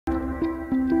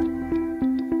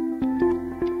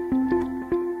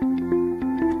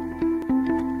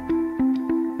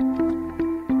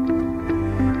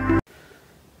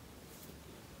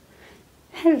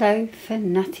Hello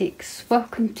Fanatics,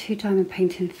 welcome to Diamond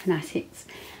Painting Fanatics.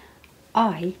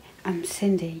 I am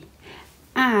Cindy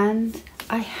and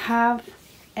I have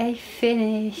a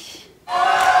finish.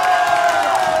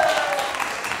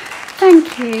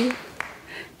 Thank you,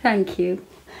 thank you.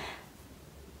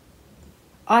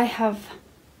 I have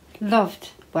loved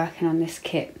working on this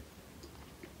kit.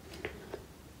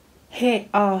 Here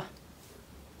are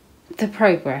the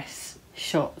progress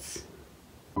shots.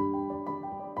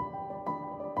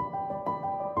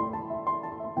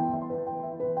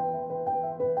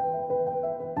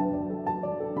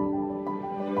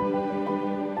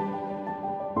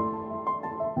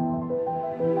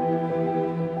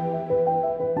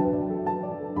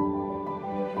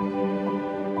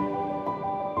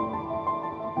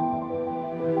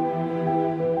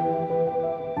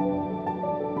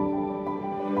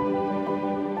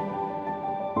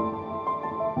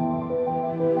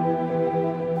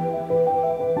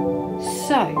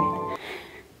 So,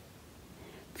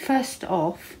 first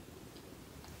off,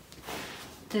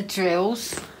 the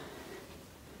drills,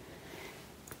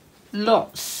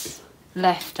 lots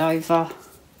left over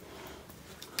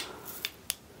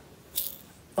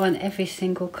on every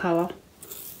single colour.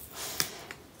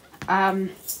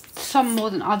 Some more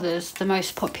than others. The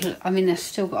most popular, I mean, they've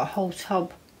still got a whole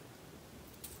tub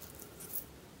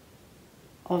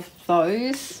of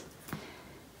those.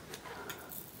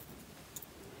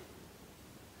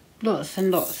 Lots and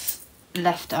lots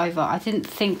left over. I didn't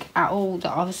think at all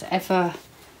that I was ever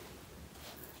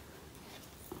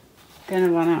going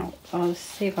to run out. I'll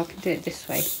see if I can do it this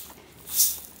way.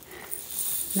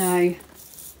 No.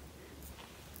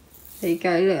 There you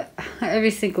go, look.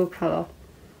 Every single colour.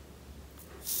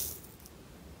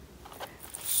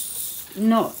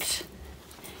 Not...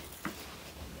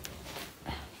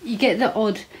 You get the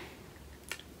odd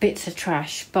bits of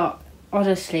trash, but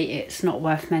honestly it's not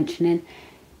worth mentioning.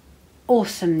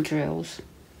 Awesome drills.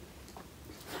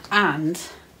 And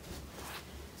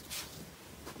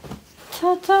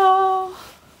ta-da!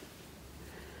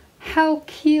 How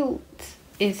cute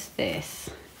is this?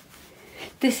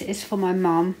 This is for my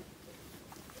mum.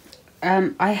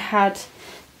 I had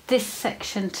this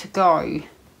section to go.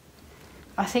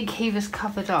 I think he was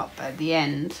covered up at the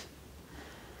end.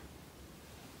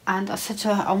 And I said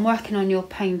to her, I'm working on your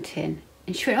painting.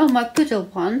 And she went, oh, my Buddha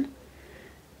one.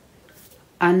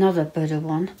 Another Buddha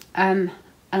one. And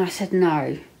I said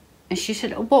no. And she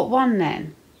said, oh, what one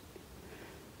then?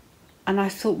 And I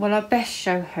thought, well, I best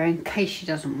show her in case she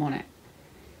doesn't want it.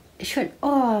 And she went,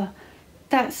 oh,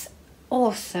 that's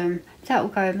awesome. That will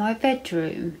go in my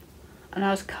bedroom. And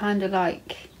I was kind of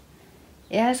like,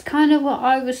 yeah, that's kind of what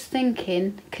I was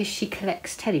thinking, because she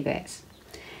collects teddy bears.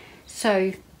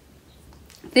 So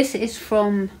this is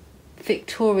from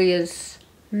Victoria's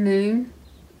Moon.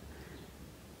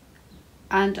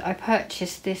 And I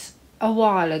purchased this a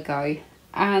while ago,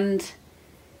 and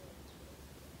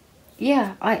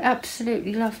yeah, I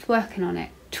absolutely loved working on it.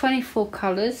 24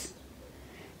 colours,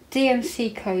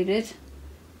 DMC coded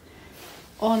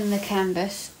on the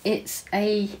canvas. It's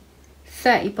a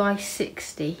 30 by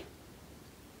 60,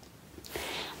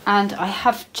 and I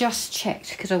have just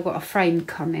checked because I've got a frame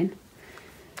coming.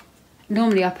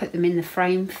 Normally I put them in the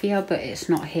frame for you, but it's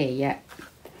not here yet.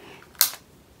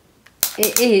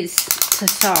 It is to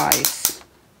size,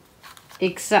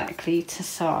 exactly to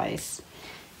size.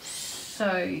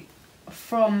 So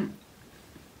from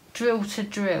drill to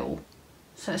drill,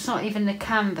 so it's not even the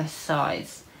canvas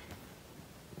size.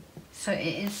 So it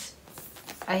is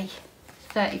a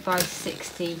 30 by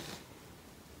 60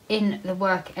 in the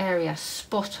work area,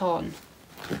 spot on.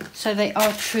 So they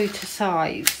are true to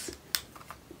size.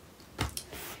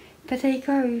 But there you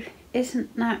go,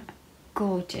 isn't that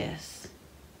gorgeous?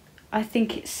 I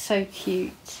think it's so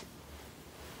cute.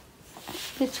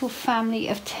 Little family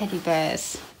of teddy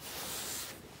bears.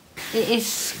 It is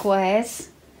squares.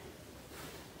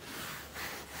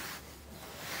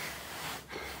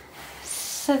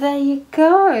 So there you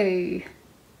go.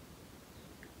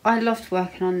 I loved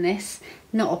working on this.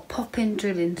 Not a pop-in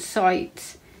drill in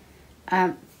sight.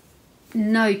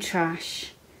 No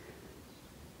trash.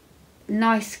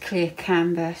 Nice clear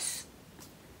canvas.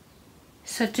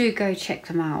 So do go check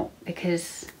them out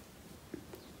because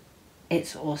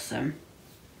it's awesome.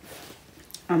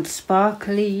 And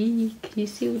sparkly. Can you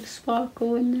see all the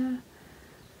sparkle in there?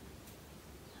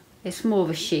 It's more of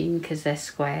a sheen because they're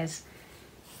squares.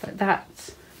 But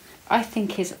that, I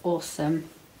think, is awesome.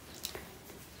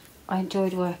 I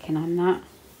enjoyed working on that.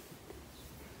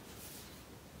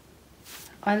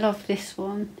 I love this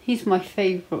one. He's my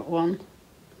favourite one.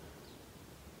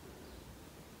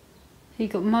 You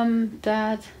got mum,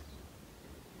 dad,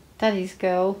 daddy's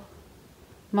girl,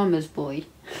 Mama's boy.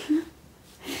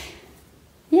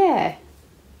 Yeah.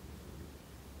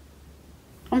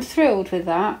 I'm thrilled with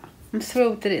that. I'm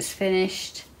thrilled that it's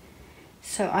finished.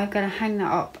 So I'm going to hang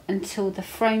that up until the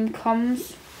frame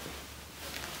comes.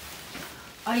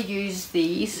 I use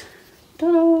these.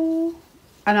 Ta-da!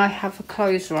 And I have a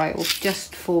clothes rail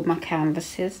just for my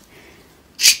canvases.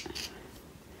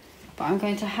 But I'm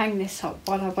going to hang this up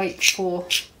while I wait for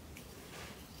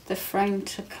the frame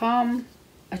to come.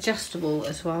 Adjustable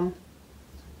as well.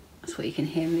 That's what you can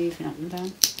hear moving up and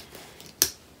down.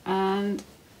 And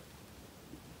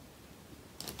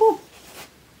boom.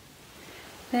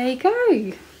 There you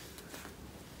go.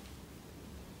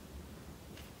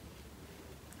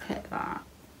 Look at that.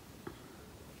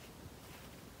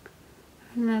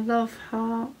 And a love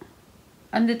heart.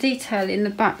 And the detail in the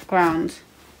background.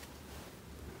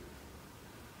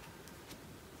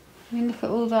 I mean, look at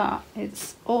all that.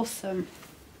 It's awesome.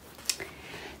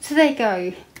 So there you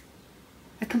go.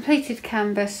 A completed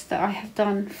canvas that I have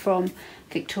done from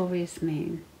Victoria's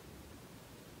Moon.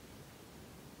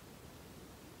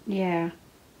 Yeah.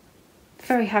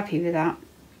 Very happy with that.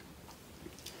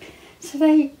 So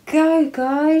there you go,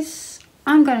 guys.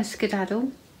 I'm going to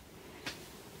skedaddle.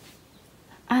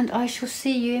 And I shall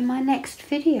see you in my next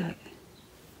video.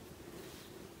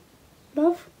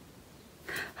 Love,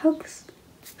 hugs,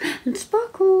 and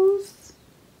sparkles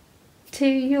to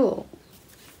you all.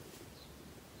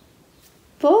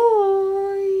 Bye.